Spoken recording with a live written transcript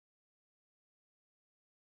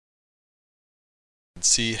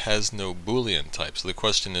C has no Boolean type. So the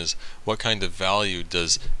question is, what kind of value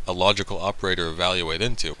does a logical operator evaluate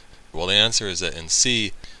into? Well, the answer is that in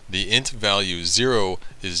C, the int value 0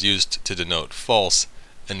 is used to denote false,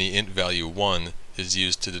 and the int value 1 is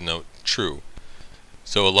used to denote true.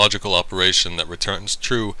 So a logical operation that returns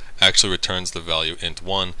true actually returns the value int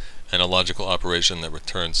 1, and a logical operation that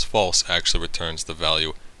returns false actually returns the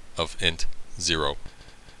value of int 0.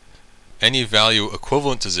 Any value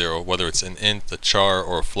equivalent to 0, whether it's an int, a char,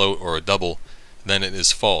 or a float, or a double, then it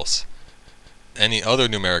is false. Any other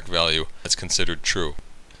numeric value is considered true.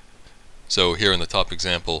 So here in the top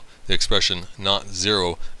example, the expression not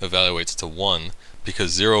 0 evaluates to 1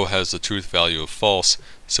 because 0 has the truth value of false,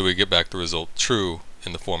 so we get back the result true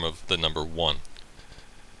in the form of the number 1.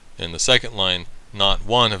 In the second line, not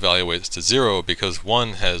 1 evaluates to 0 because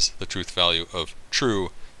 1 has the truth value of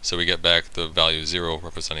true, so we get back the value 0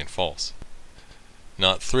 representing false.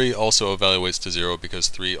 Not 3 also evaluates to 0 because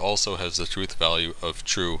 3 also has the truth value of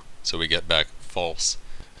true, so we get back false.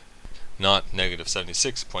 Not negative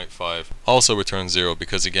 76.5 also returns 0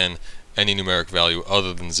 because again, any numeric value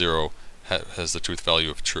other than 0 has the truth value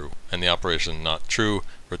of true, and the operation not true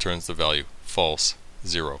returns the value false,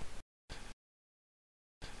 0.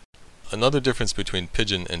 Another difference between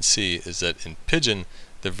Pidgin and C is that in Pidgin,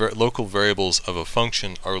 the local variables of a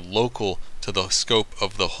function are local to the scope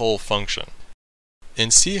of the whole function.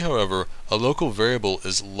 In C, however, a local variable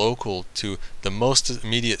is local to the most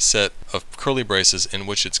immediate set of curly braces in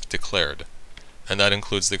which it's declared, and that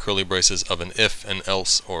includes the curly braces of an if, an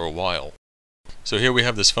else, or a while. So here we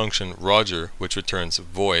have this function Roger, which returns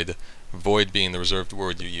void, void being the reserved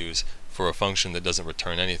word you use for a function that doesn't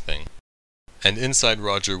return anything. And inside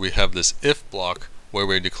Roger we have this if block where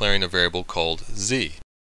we're declaring a variable called z.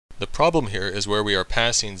 The problem here is where we are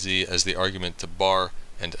passing z as the argument to bar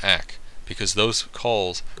and ack, because those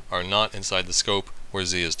calls are not inside the scope where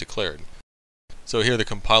z is declared. So here the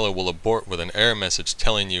compiler will abort with an error message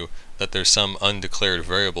telling you that there's some undeclared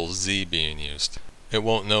variable z being used. It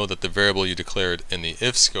won't know that the variable you declared in the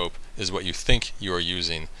if scope is what you think you are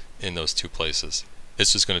using in those two places.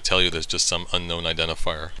 It's just going to tell you there's just some unknown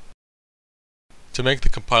identifier. To make the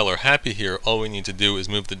compiler happy here, all we need to do is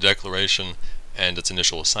move the declaration and its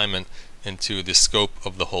initial assignment into the scope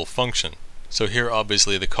of the whole function. So here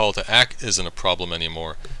obviously the call to ack isn't a problem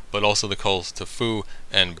anymore, but also the calls to foo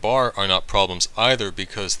and bar are not problems either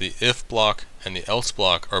because the if block and the else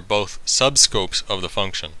block are both subscopes of the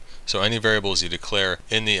function. So any variables you declare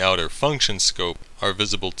in the outer function scope are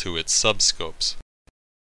visible to its subscopes.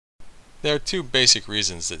 There are two basic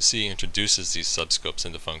reasons that C introduces these subscopes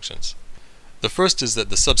into functions. The first is that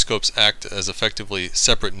the subscopes act as effectively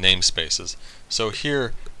separate namespaces. So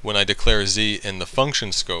here, when I declare z in the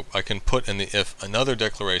function scope, I can put in the if another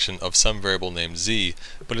declaration of some variable named z,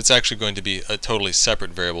 but it's actually going to be a totally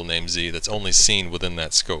separate variable named z that's only seen within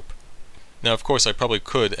that scope. Now of course I probably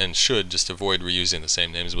could and should just avoid reusing the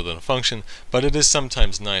same names within a function, but it is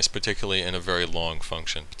sometimes nice, particularly in a very long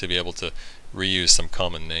function, to be able to reuse some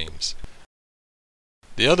common names.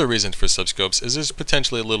 The other reason for subscopes is there's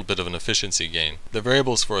potentially a little bit of an efficiency gain. The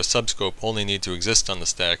variables for a subscope only need to exist on the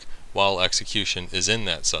stack while execution is in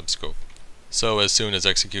that subscope. So as soon as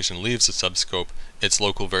execution leaves the subscope, its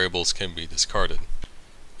local variables can be discarded.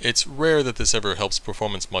 It's rare that this ever helps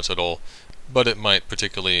performance much at all, but it might,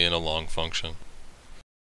 particularly in a long function.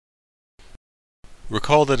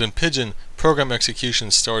 Recall that in Pidgin, program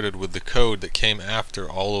execution started with the code that came after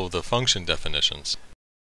all of the function definitions.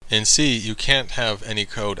 In C, you can't have any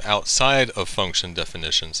code outside of function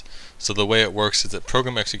definitions, so the way it works is that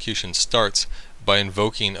program execution starts by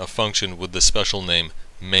invoking a function with the special name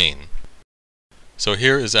main. So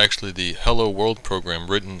here is actually the hello world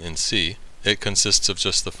program written in C. It consists of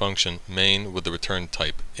just the function main with the return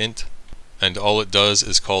type int, and all it does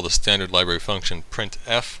is call the standard library function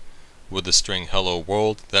printf with the string hello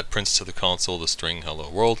world. That prints to the console the string hello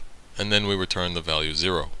world, and then we return the value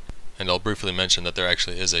 0. And I'll briefly mention that there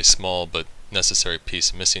actually is a small but necessary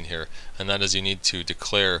piece missing here, and that is you need to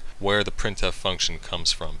declare where the printf function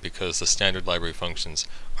comes from, because the standard library functions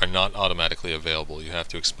are not automatically available. You have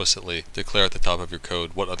to explicitly declare at the top of your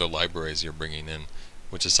code what other libraries you're bringing in,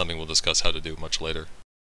 which is something we'll discuss how to do much later.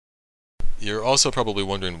 You're also probably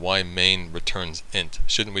wondering why main returns int.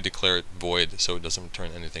 Shouldn't we declare it void so it doesn't return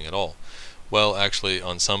anything at all? Well, actually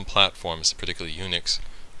on some platforms, particularly Unix,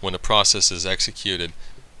 when a process is executed,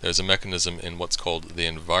 there's a mechanism in what's called the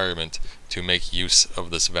environment to make use of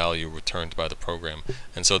this value returned by the program.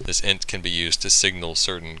 And so this int can be used to signal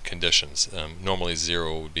certain conditions. Normally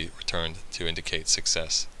 0 would be returned to indicate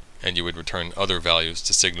success, and you would return other values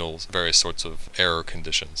to signal various sorts of error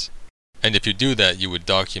conditions. And if you do that, you would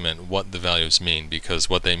document what the values mean, because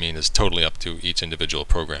what they mean is totally up to each individual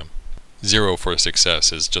program. 0 for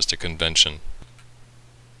success is just a convention.